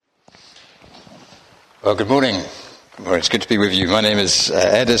Well, good morning. Good morning. It's good to be with you. My name is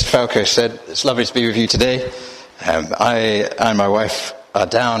Ed, as Falco said. It's lovely to be with you today. I and my wife are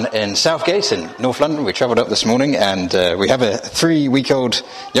down in Southgate in North London. We travelled up this morning, and we have a 3-week-old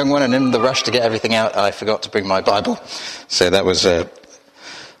young one, and in the rush to get everything out, I forgot to bring my Bible. So that was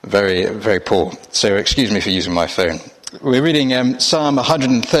very, very poor. So excuse me for using my phone. We're reading Psalm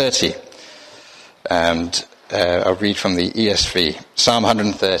 130, and I'll read from the ESV. Psalm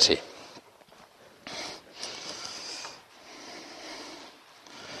 130.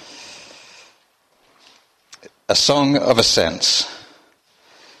 A song of ascents.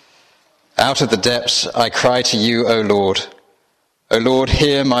 Out of the depths I cry to you, O Lord. O Lord,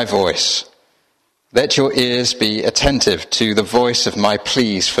 hear my voice. Let your ears be attentive to the voice of my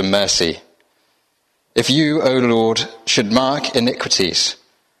pleas for mercy. If you, O Lord, should mark iniquities,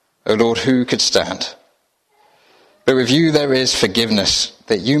 O Lord, who could stand? But with you there is forgiveness,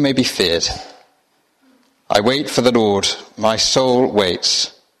 that you may be feared. I wait for the Lord, my soul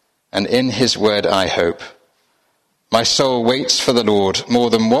waits, and in his word I hope. My soul waits for the Lord, more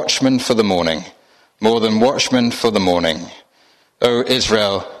than watchmen for the morning, more than watchmen for the morning. O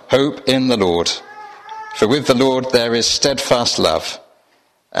Israel, hope in the Lord. For with the Lord there is steadfast love,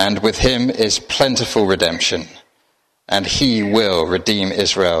 and with him is plentiful redemption, and he will redeem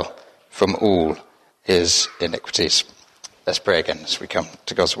Israel from all his iniquities. Let's pray again as we come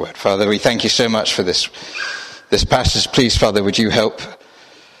to God's word. Father, we thank you so much for this passage. Please, Father, would you help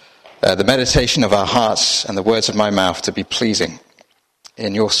the meditation of our hearts and the words of my mouth to be pleasing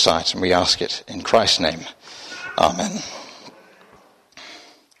in your sight, and we ask it in Christ's name. Amen.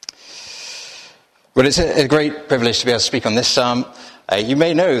 Well, it's a great privilege to be able to speak on this psalm. You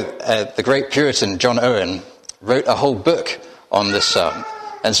may know the great Puritan John Owen wrote a whole book on this psalm,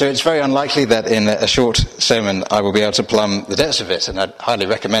 and so it's very unlikely that in a short sermon I will be able to plumb the depths of it, and I'd highly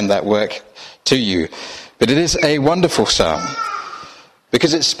recommend that work to you. But it is a wonderful psalm,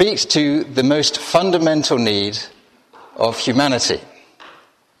 because it speaks to the most fundamental need of humanity,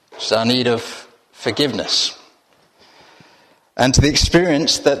 which is our need of forgiveness, and to the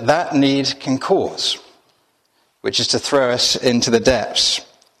experience that that need can cause, which is to throw us into the depths.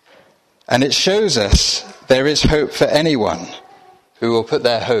 And it shows us there is hope for anyone who will put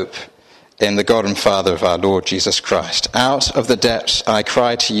their hope in the God and Father of our Lord Jesus Christ. Out of the depths I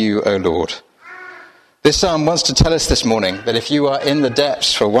cry to you, O Lord. This psalm wants to tell us this morning that if you are in the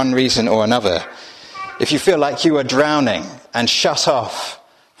depths for one reason or another, if you feel like you are drowning and shut off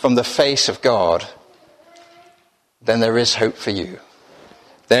from the face of God, then there is hope for you.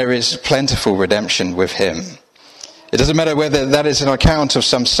 There is plentiful redemption with him. It doesn't matter whether that is on account of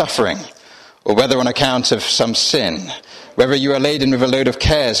some suffering or whether on account of some sin, whether you are laden with a load of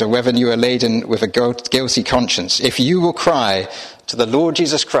cares or whether you are laden with a guilty conscience. If you will cry to the Lord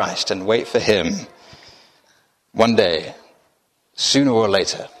Jesus Christ and wait for him, one day, sooner or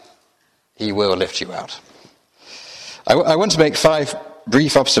later, he will lift you out. I want to make 5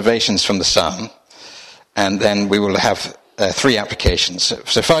 brief observations from the psalm, and then we will have 3 applications.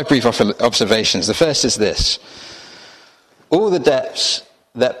 So 5 brief observations. The first is this. All the depths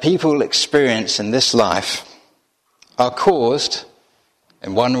that people experience in this life are caused,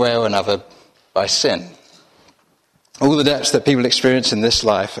 in one way or another, by sin. All the depths that people experience in this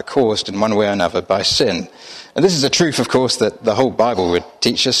life are caused in one way or another by sin. And this is a truth, of course, that the whole Bible would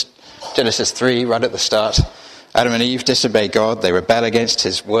teach us. Genesis 3, right at the start, Adam and Eve disobey God, they rebel against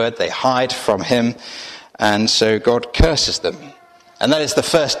his word, they hide from him, and so God curses them. And that is the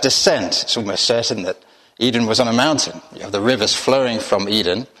first descent. It's almost certain that Eden was on a mountain. You have the rivers flowing from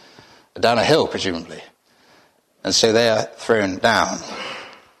Eden down a hill, presumably. And so they are thrown down.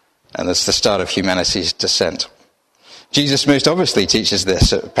 And that's the start of humanity's descent. Jesus most obviously teaches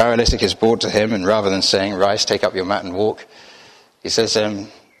this. A paralytic is brought to him, and rather than saying, "Rise, take up your mat and walk," he says,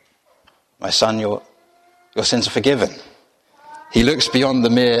 "My son, your sins are forgiven." He looks beyond the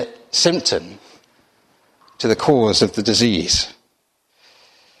mere symptom to the cause of the disease.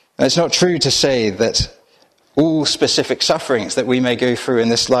 And it's not true to say that all specific sufferings that we may go through in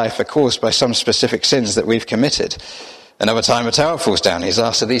this life are caused by some specific sins that we've committed. Another time a tower falls down. He's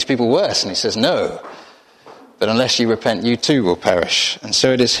asked, "Are these people worse?" And he says, "No. But unless you repent, you too will perish." And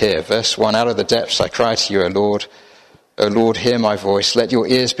so it is here. Verse 1, "Out of the depths I cry to you, O Lord. O Lord, hear my voice. Let your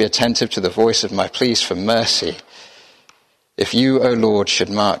ears be attentive to the voice of my pleas for mercy. If you, O Lord,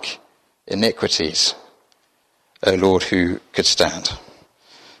 should mark iniquities, O Lord, who could stand?"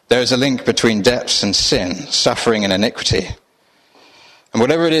 There is a link between depths and sin, suffering and iniquity. And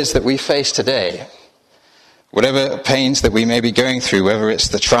whatever it is that we face today, whatever pains that we may be going through, whether it's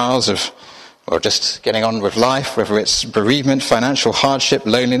the trials of or just getting on with life, whether it's bereavement, financial hardship,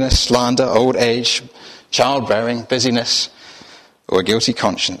 loneliness, slander, old age, childbearing, busyness, or a guilty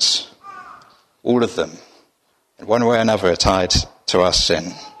conscience. All of them, in one way or another, are tied to our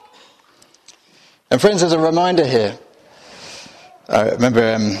sin. And friends, as a reminder here, I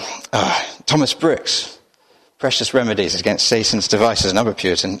remember Thomas Brooks, Precious Remedies Against Satan's Devices, another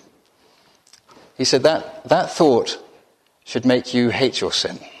Puritan. He said that thought should make you hate your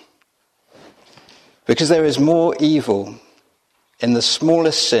sin. Because there is more evil in the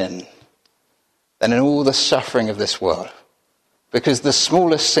smallest sin than in all the suffering of this world. Because the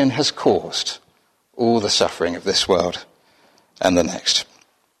smallest sin has caused all the suffering of this world and the next.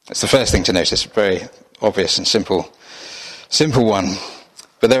 That's the first thing to notice, very obvious and simple one.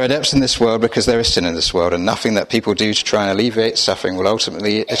 But there are depths in this world because there is sin in this world, and nothing that people do to try and alleviate suffering will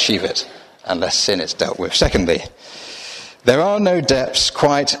ultimately achieve it unless sin is dealt with. Secondly, there are no depths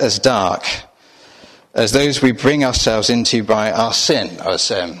quite as dark as those we bring ourselves into by our sin. I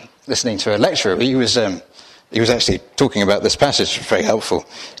was listening to a lecturer. He was actually talking about this passage, very helpful.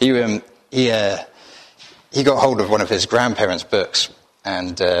 He got hold of one of his grandparents' books,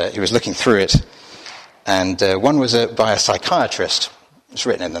 and he was looking through it. And one was by a psychiatrist. It was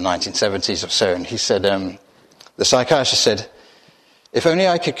written in the 1970s or so. And he said, the psychiatrist said, if only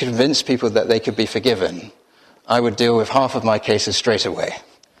I could convince people that they could be forgiven, I would deal with half of my cases straight away.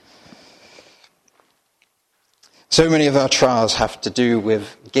 So many of our trials have to do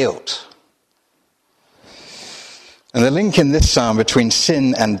with guilt. And the link in this psalm between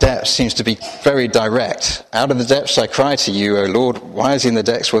sin and depths seems to be very direct. Out of the depths I cry to you, O Lord. Why is he in the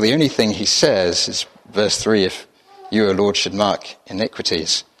depths? Well, the only thing he says is verse 3, if you, O Lord, should mark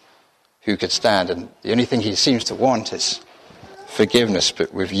iniquities, who could stand? And the only thing he seems to want is forgiveness,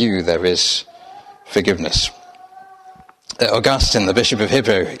 but with you there is forgiveness. Augustine, the Bishop of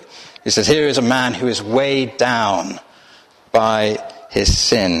Hippo, he says, here is a man who is weighed down by his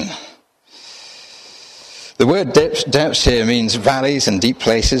sin. The word depths here means valleys and deep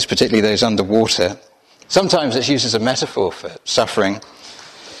places, particularly those underwater. Sometimes it's used as a metaphor for suffering,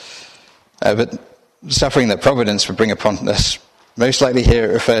 but suffering that providence would bring upon us. Most likely here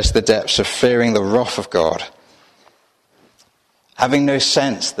it refers to the depths of fearing the wrath of God, having no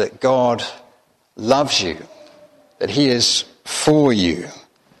sense that God loves you, that he is for you,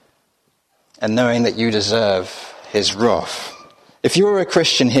 and knowing that you deserve his wrath. If you're a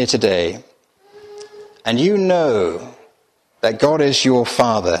Christian here today, and you know that God is your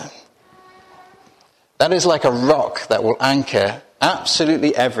Father, that is like a rock that will anchor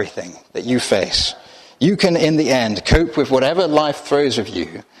absolutely everything that you face. You can, in the end, cope with whatever life throws at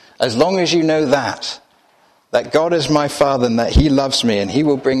you, as long as you know that God is my Father and that he loves me and he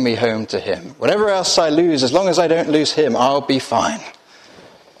will bring me home to him. Whatever else I lose, as long as I don't lose him, I'll be fine.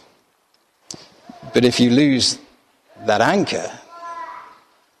 But if you lose that anchor,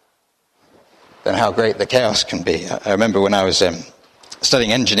 then how great the chaos can be. I remember when I was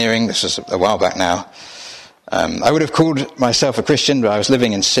studying engineering, this was a while back now, I would have called myself a Christian, but I was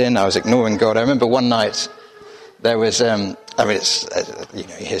living in sin, I was ignoring God. I remember one night, there was, you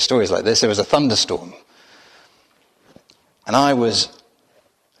hear stories like this, there was a thunderstorm. And I was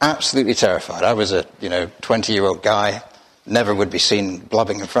absolutely terrified. I was a 20-year-old guy, never would be seen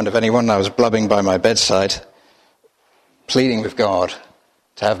blubbing in front of anyone. I was blubbing by my bedside, pleading with God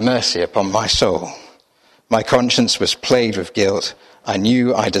to have mercy upon my soul. My conscience was plagued with guilt. I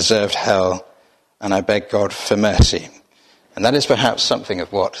knew I deserved hell, and I begged God for mercy. And that is perhaps something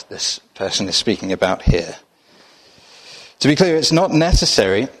of what this person is speaking about here. To be clear, it's not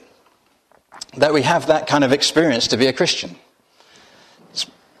necessary that we have that kind of experience to be a Christian. It's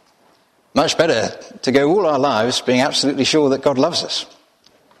much better to go all our lives being absolutely sure that God loves us.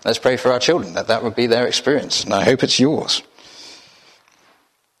 Let's pray for our children that would be their experience, and I hope it's yours.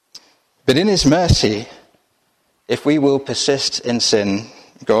 But in his mercy, if we will persist in sin,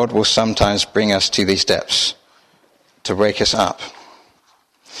 God will sometimes bring us to these depths to wake us up.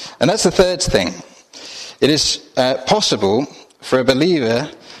 And that's the third thing. It is possible for a believer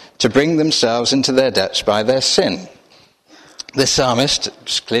to bring themselves into their depths by their sin. This psalmist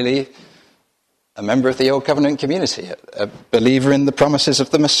is clearly a member of the Old Covenant community, a believer in the promises of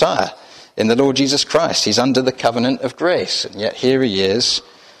the Messiah, in the Lord Jesus Christ. He's under the covenant of grace, and yet here he is,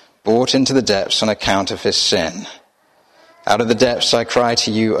 brought into the depths on account of his sin. Out of the depths I cry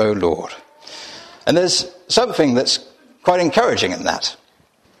to you, O Lord. And there's something that's quite encouraging in that.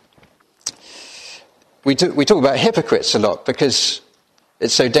 We talk about hypocrites a lot because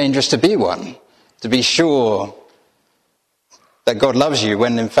it's so dangerous to be one, to be sure that God loves you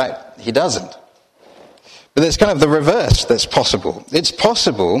when in fact he doesn't. But there's kind of the reverse that's possible. It's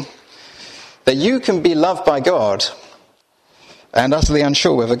possible that you can be loved by God and utterly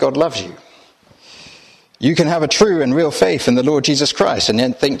unsure whether God loves you. You can have a true and real faith in the Lord Jesus Christ and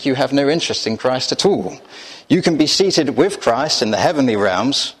yet think you have no interest in Christ at all. You can be seated with Christ in the heavenly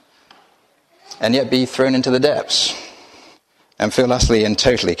realms and yet be thrown into the depths and feel utterly and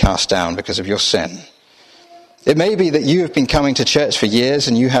totally cast down because of your sin. It may be that you have been coming to church for years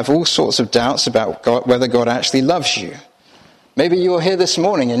and you have all sorts of doubts about God, whether God actually loves you. Maybe you're here this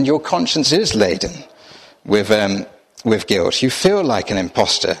morning and your conscience is laden with guilt. You feel like an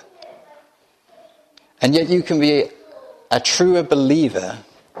imposter. And yet you can be a truer believer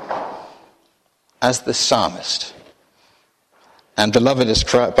as the psalmist and beloved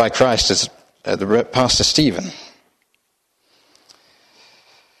by Christ as the Pastor Stephen.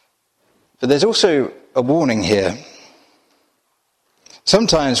 But there's also a warning here.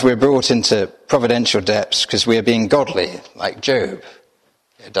 Sometimes we're brought into providential depths because we are being godly, like Job.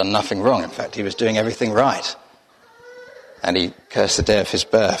 He had done nothing wrong. In fact, he was doing everything right. And he cursed the day of his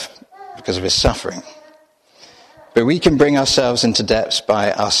birth because of his suffering. But we can bring ourselves into depths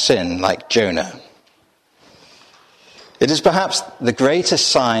by our sin, like Jonah. It is perhaps the greatest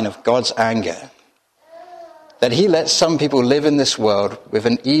sign of God's anger that he lets some people live in this world with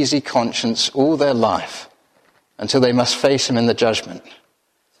an easy conscience all their life until they must face him in the judgment.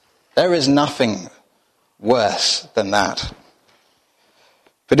 There is nothing worse than that.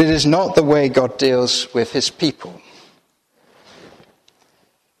 But it is not the way God deals with his people.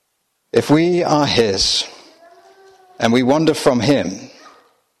 If we are his and we wander from him,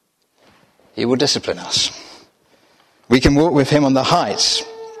 he will discipline us. We can walk with him on the heights.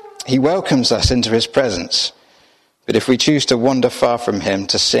 He welcomes us into his presence. But if we choose to wander far from him,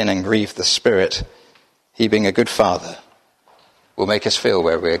 to sin and grieve the Spirit, he, being a good father, will make us feel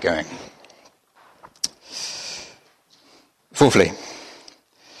where we're going. Fourthly,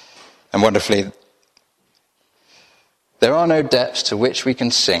 and wonderfully, there are no depths to which we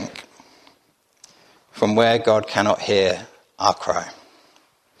can sink from where God cannot hear our cry.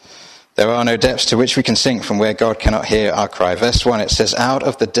 There are no depths to which we can sink from where God cannot hear our cry. Verse 1, it says, out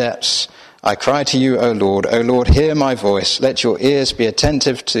of the depths I cry to you, O Lord, hear my voice. Let your ears be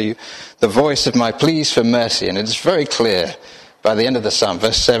attentive to the voice of my pleas for mercy. And it is very clear by the end of the psalm.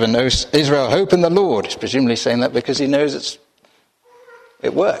 Verse 7, O Israel, hope in the Lord. He's presumably saying that because he knows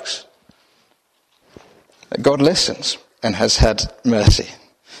it works. That God listens and has had mercy.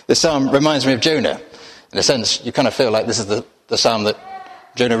 This psalm reminds me of Jonah. In a sense, you kind of feel like this is the psalm that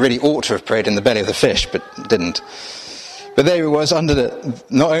Jonah really ought to have prayed in the belly of the fish, but didn't. But there he was,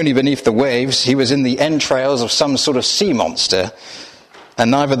 not only beneath the waves, he was in the entrails of some sort of sea monster,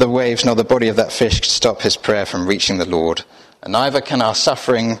 and neither the waves nor the body of that fish could stop his prayer from reaching the Lord. And neither can our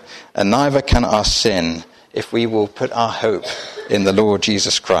suffering, and neither can our sin, if we will put our hope in the Lord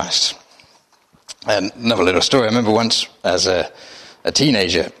Jesus Christ. And another little story. I remember once, as a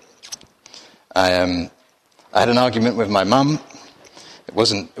teenager, I had an argument with my mum.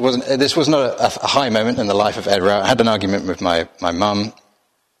 This was not a high moment in the life of Edra. I had an argument with my mum.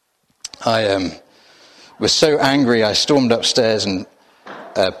 I was so angry I stormed upstairs and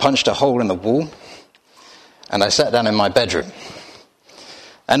punched a hole in the wall, and I sat down in my bedroom.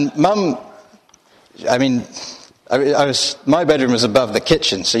 And Mum, my bedroom was above the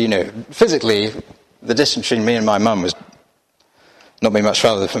kitchen, so physically the distance between me and my mum was not very much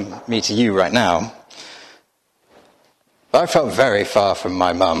farther from me to you right now. But I felt very far from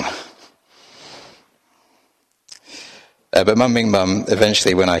my mum. But mum being mum,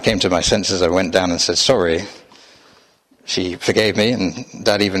 eventually when I came to my senses, I went down and said sorry. She forgave me, and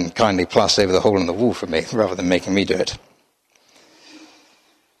Dad even kindly plastered over the hole in the wall for me, rather than making me do it.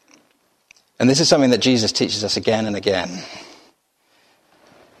 And this is something that Jesus teaches us again and again.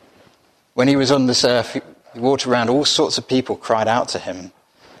 When he was on this earth, he walked around, all sorts of people cried out to him,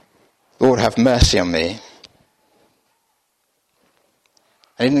 Lord, have mercy on me.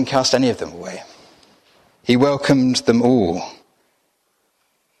 And he didn't cast any of them away. He welcomed them all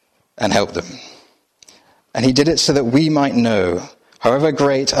and helped them. And he did it so that we might know, however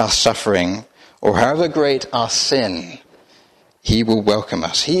great our suffering or however great our sin, he will welcome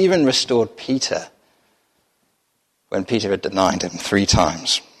us. He even restored Peter when Peter had denied him 3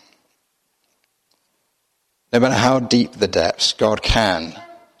 times. No matter how deep the depths, God can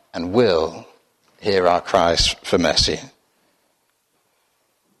and will hear our cries for mercy.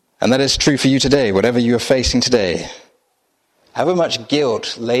 And that is true for you today, whatever you are facing today. However much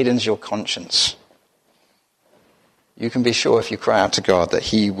guilt ladens your conscience, you can be sure if you cry out to God that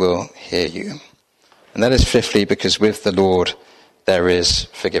he will hear you. And that is fifthly, because with the Lord there is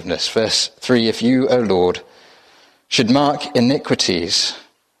forgiveness. Verse 3, if you, O Lord, should mark iniquities,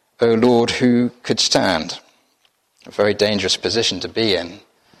 O Lord, who could stand? A very dangerous position to be in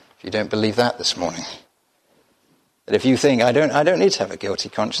if you don't believe that this morning. That if you think, I don't need to have a guilty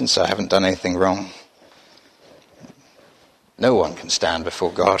conscience, I haven't done anything wrong. No one can stand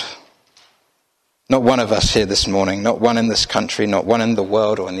before God. Not one of us here this morning, not one in this country, not one in the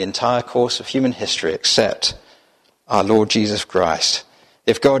world or in the entire course of human history except our Lord Jesus Christ.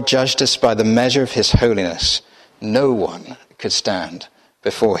 If God judged us by the measure of his holiness, no one could stand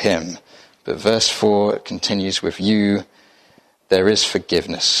before him. But verse 4 continues with you, there is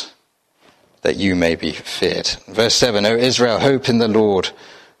forgiveness, that you may be feared. Verse 7, O Israel, hope in the Lord,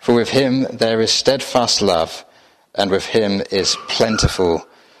 for with him there is steadfast love, and with him is plentiful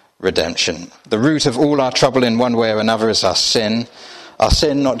redemption. The root of all our trouble in one way or another is our sin. Our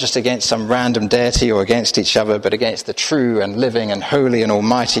sin not just against some random deity or against each other, but against the true and living and holy and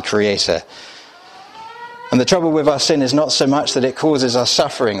almighty Creator. And the trouble with our sin is not so much that it causes us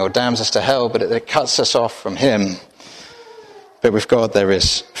suffering or damns us to hell, but it cuts us off from him. But with God there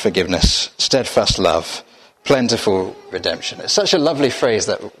is forgiveness, steadfast love, plentiful redemption. It's such a lovely phrase,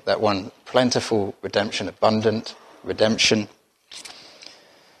 that one, plentiful redemption, abundant redemption.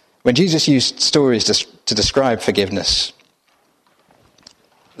 When Jesus used stories to describe forgiveness,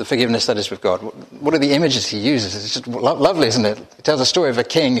 the forgiveness that is with God, what are the images he uses? It's just lovely, isn't it? He tells a story of a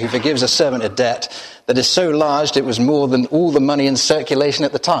king who forgives a servant a debt that is so large it was more than all the money in circulation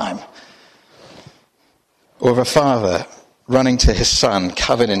at the time. Or of a father running to his son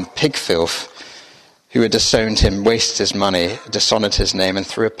covered in pig filth, who had disowned him, wasted his money, dishonoured his name, and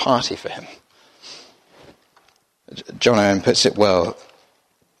threw a party for him. John Owen puts it well.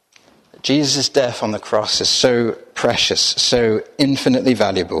 Jesus' death on the cross is so precious, so infinitely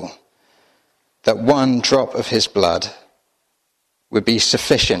valuable, that one drop of his blood would be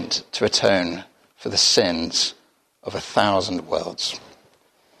sufficient to atone for the sins of 1,000 worlds.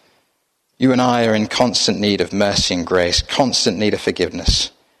 You and I are in constant need of mercy and grace, constant need of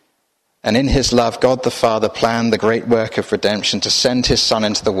forgiveness. And in his love, God the Father planned the great work of redemption to send his Son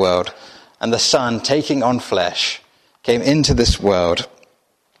into the world. And the Son, taking on flesh, came into this world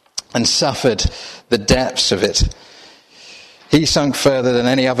and suffered the depths of it. He sunk further than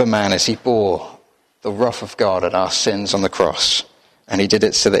any other man as he bore the wrath of God and our sins on the cross. And he did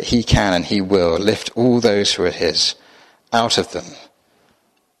it so that he can and he will lift all those who are his out of them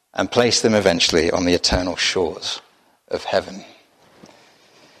and place them eventually on the eternal shores of heaven.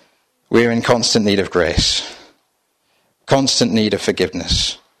 We are in constant need of grace, constant need of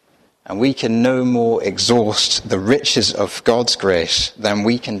forgiveness. And we can no more exhaust the riches of God's grace than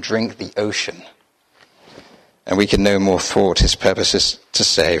we can drink the ocean. And we can no more thwart his purposes to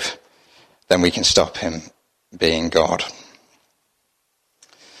save than we can stop him being God.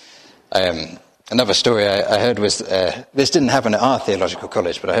 Another story I heard was, this didn't happen at our theological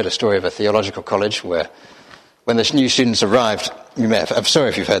college, but I heard a story of a theological college where when the new students arrived, I'm sorry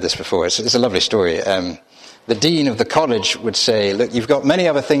if you've heard this before, it's a lovely story. The dean of the college would say, look, you've got many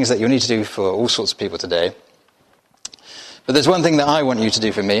other things that you need to do for all sorts of people today. But there's one thing that I want you to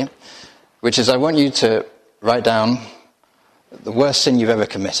do for me, which is I want you to write down the worst sin you've ever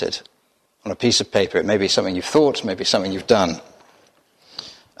committed on a piece of paper. It may be something you've thought, maybe something you've done.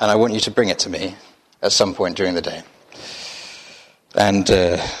 And I want you to bring it to me at some point during the day. And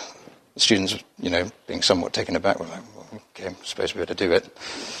the students, being somewhat taken aback, were like, well, okay, I'm supposed to be able to do it.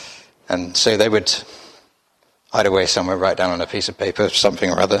 And so they would hide away somewhere, write down on a piece of paper something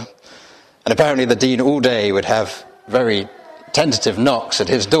or other. And apparently the dean all day would have very tentative knocks at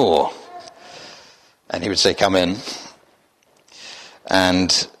his door. And he would say, come in.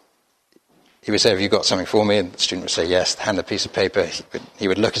 And he would say, have you got something for me? And the student would say, yes, hand a piece of paper. He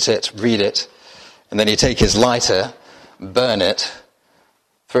would look at it, read it, and then he'd take his lighter, burn it,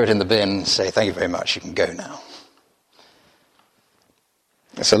 throw it in the bin, and say, thank you very much, you can go now.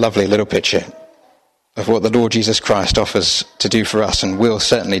 It's a lovely little picture of what the Lord Jesus Christ offers to do for us and will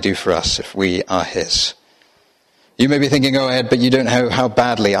certainly do for us if we are his. You may be thinking, oh Ed, but you don't know how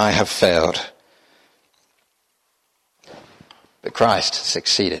badly I have failed. But Christ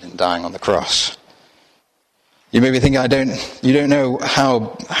succeeded in dying on the cross. You may be thinking, you don't know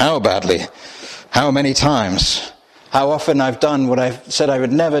how badly, how many times, how often I've done what I've said I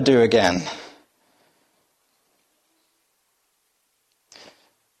would never do again.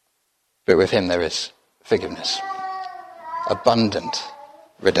 But with him there is forgiveness, abundant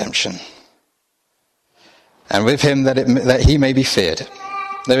redemption. And with him that he may be feared.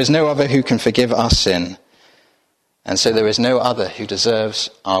 There is no other who can forgive our sin, and so there is no other who deserves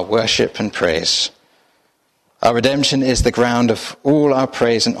our worship and praise. Our redemption is the ground of all our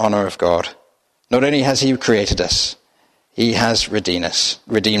praise and honor of God. Not only has he created us, He has redeemed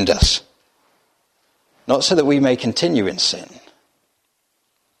us, not so that we may continue in sin,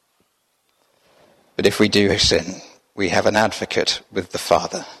 but if we do sin, we have an advocate with the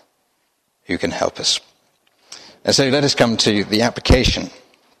Father who can help us. And so let us come to the application.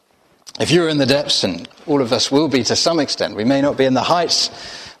 If you're in the depths, and all of us will be to some extent, we may not be in the heights,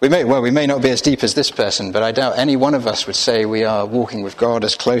 we may not be as deep as this person, but I doubt any one of us would say we are walking with God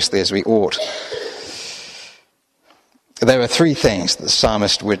as closely as we ought. There are three things that the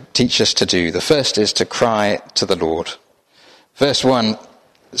psalmist would teach us to do. The first is to cry to the Lord. Verse 1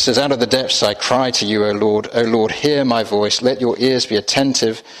 says, "Out of the depths I cry to you, O Lord, hear my voice. Let your ears be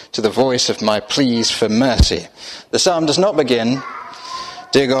attentive to the voice of my pleas for mercy." The psalm does not begin,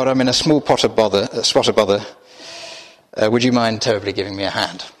 "Dear God, I'm in a small spot of bother. Would you mind terribly giving me a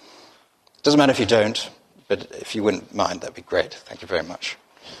hand?" It doesn't matter if you don't, but if you wouldn't mind, that'd be great. Thank you very much.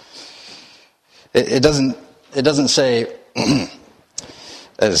 It doesn't say,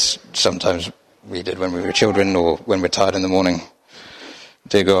 as sometimes we did when we were children or when we're tired in the morning,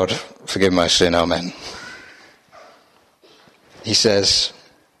 "Dear God, forgive my sin, amen." He says,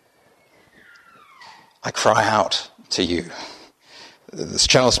 "I cry out to you." As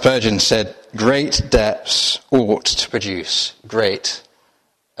Charles Spurgeon said, "Great depths ought to produce great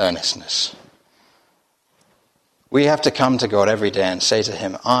earnestness." We have to come to God every day and say to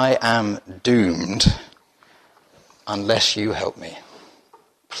him, "I am doomed unless you help me.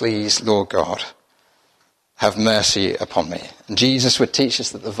 Please, Lord God, have mercy upon me." And Jesus would teach us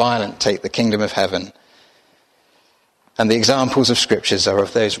that the violent take the kingdom of heaven. And the examples of scriptures are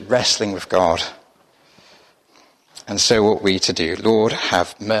of those wrestling with God. And so ought we to do. Lord,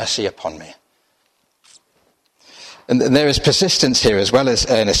 have mercy upon me. And there is persistence here as well as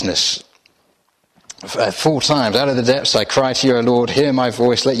earnestness. 4 times, "Out of the depths I cry to you, O Lord, hear my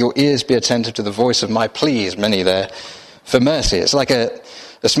voice. Let your ears be attentive to the voice of my pleas," many there, for mercy. It's like a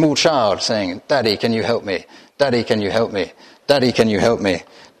small child saying, "Daddy, can you help me? Daddy, can you help me? Daddy, can you help me?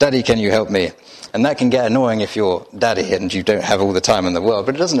 Daddy, can you help me?" And that can get annoying if you're daddy and you don't have all the time in the world,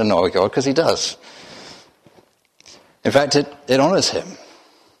 but it doesn't annoy God because he does. In fact, it honors him.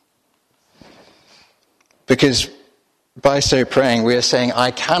 Because by so praying, we are saying,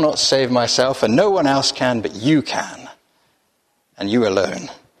 "I cannot save myself and no one else can, but you can. And you alone."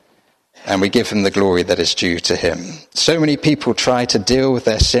 And we give him the glory that is due to him. So many people try to deal with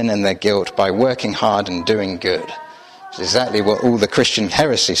their sin and their guilt by working hard and doing good. It's exactly what all the Christian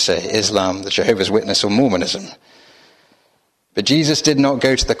heresies say, Islam, the Jehovah's Witness, or Mormonism. But Jesus did not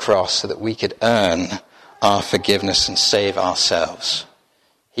go to the cross so that we could earn our forgiveness and save ourselves.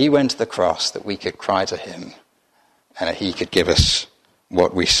 He went to the cross that we could cry to him and that he could give us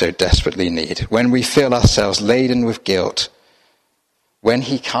what we so desperately need. When we feel ourselves laden with guilt, when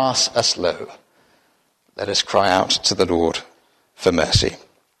he casts us low, let us cry out to the Lord for mercy.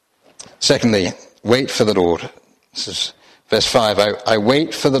 Secondly, wait for the Lord. This is verse 5. I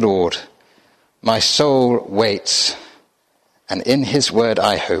wait for the Lord. My soul waits, and in his word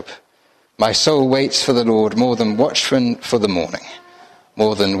I hope. My soul waits for the Lord more than watchmen for the morning.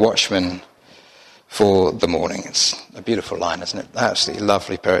 More than watchmen for the morning. It's a beautiful line, isn't it? Absolutely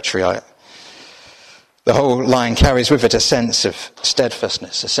lovely poetry. The whole line carries with it a sense of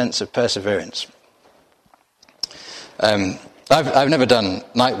steadfastness, a sense of perseverance. I've never done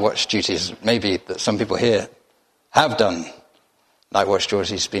night watch duties. Maybe that some people here have done night watch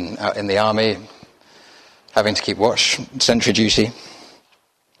duties, been out in the army, having to keep watch, sentry duty.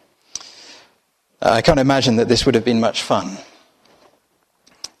 I can't imagine that this would have been much fun.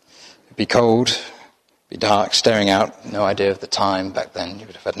 It'd be cold, be dark, staring out, no idea of the time. Back then, you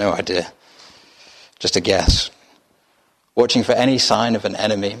would have had no idea. Just a guess. Watching for any sign of an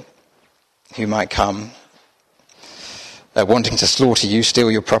enemy who might come, wanting to slaughter you,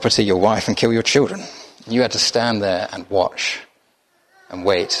 steal your property, your wife, and kill your children. You had to stand there and watch and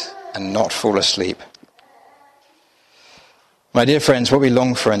wait and not fall asleep. My dear friends, what we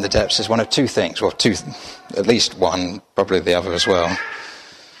long for in the depths is one of two things. Well, two, at least one, probably the other as well.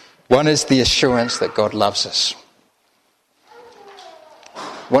 One is the assurance that God loves us.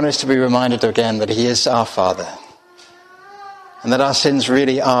 One is to be reminded again that he is our Father and that our sins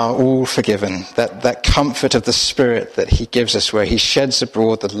really are all forgiven. That comfort of the Spirit that he gives us, where he sheds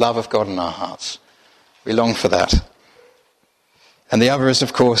abroad the love of God in our hearts. We long for that. And the other is,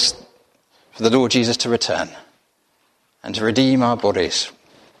 of course, for the Lord Jesus to return and to redeem our bodies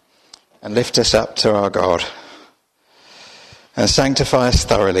and lift us up to our God and sanctify us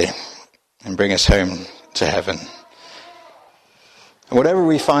thoroughly and bring us home to heaven. And whatever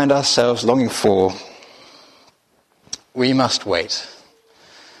we find ourselves longing for, we must wait.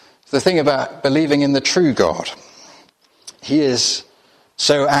 The thing about believing in the true God he is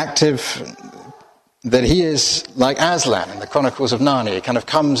so active that he is like Aslan in the Chronicles of Narnia. He kind of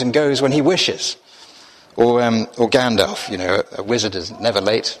comes and goes when he wishes. Or Gandalf, a wizard is never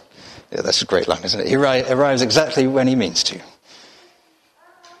late. Yeah, that's a great line, isn't it? He arrives exactly when he means to.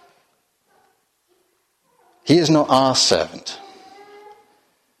 He is not our servant.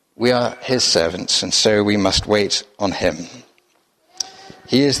 We are his servants, and so we must wait on him.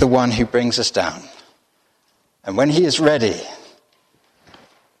 He is the one who brings us down. And when he is ready,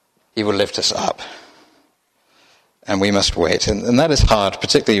 he will lift us up. And we must wait. And that is hard,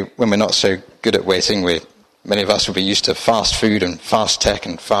 particularly when we're not so good at waiting. Many of us will be used to fast food and fast tech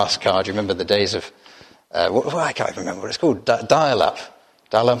and fast car. Do you remember the days of, I can't remember what it's called, dial-up.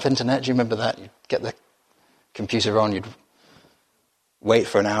 Dial-up internet, do you remember that? You'd get the computer on, you'd wait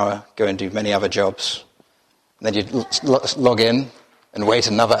for an hour, go and do many other jobs. And then you'd log in and wait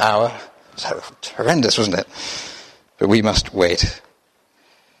another hour. So horrendous, wasn't it? But we must wait.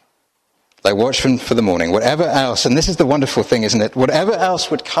 Like watchmen for the morning, whatever else, and this is the wonderful thing, isn't it? Whatever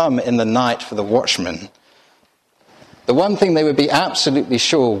else would come in the night for the watchmen, the one thing they would be absolutely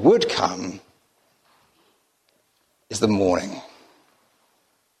sure would come is the morning.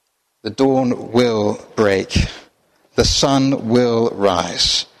 The dawn will break. The sun will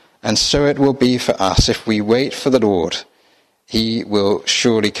rise. And so it will be for us. If we wait for the Lord, he will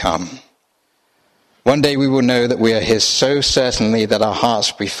surely come. One day we will know that we are his so certainly that our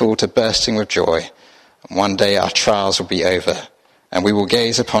hearts will be full to bursting with joy. And one day our trials will be over, and we will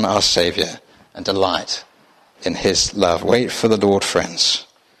gaze upon our Saviour and delight in his love. Wait for the Lord, friends.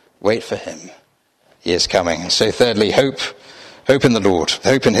 Wait for him. He is coming. And so thirdly, hope in the Lord.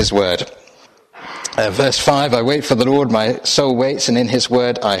 Hope in his word. Verse 5, I wait for the Lord, my soul waits, and in his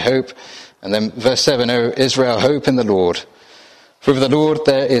word I hope. And then verse 7, O Israel, hope in the Lord. For with the Lord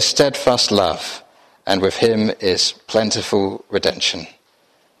there is steadfast love, and with him is plentiful redemption.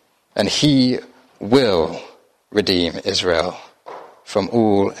 And he will redeem Israel from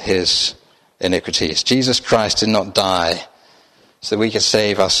all his iniquities. Jesus Christ did not die so that we could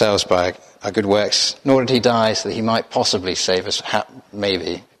save ourselves by our good works, nor did he die so that he might possibly save us,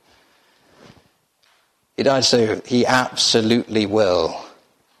 maybe. He died so he absolutely will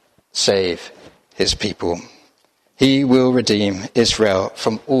save his people. He will redeem Israel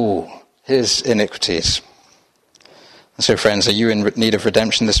from all his iniquities. And so, friends, are you in need of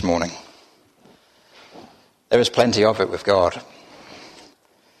redemption this morning? There is plenty of it with God.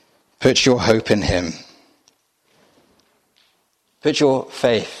 Put your hope in him. Put your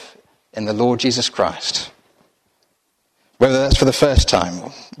faith in the Lord Jesus Christ. Whether that's for the first time,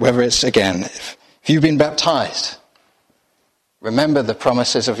 or whether it's again. If you've been baptized, remember the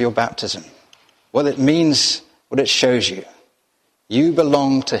promises of your baptism. What it means, what it shows you. You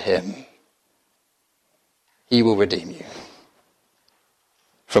belong to him. He will redeem you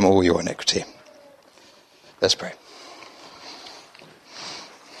from all your iniquity. Let's pray.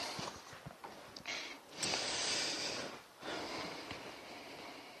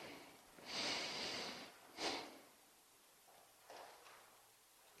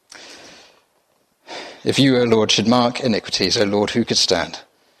 If you, O Lord, should mark iniquities, O Lord, who could stand?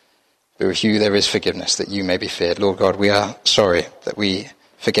 But with you there is forgiveness, that you may be feared. Lord God, we are sorry that we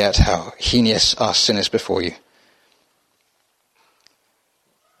forget how heinous our sin is before you.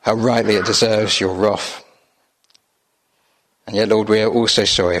 How rightly it deserves your wrath. And yet, Lord, we are also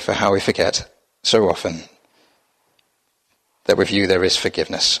sorry for how we forget so often that with you there is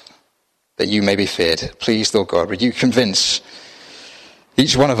forgiveness, that you may be feared. Please, Lord God, would you convince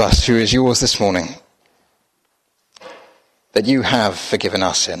each one of us who is yours this morning that you have forgiven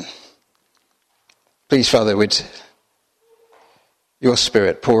our sin. Please, Father, would your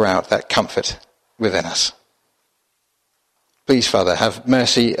Spirit pour out that comfort within us. Please, Father, have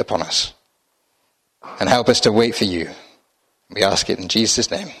mercy upon us and help us to wait for you. We ask it in Jesus'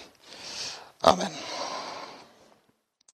 name. Amen.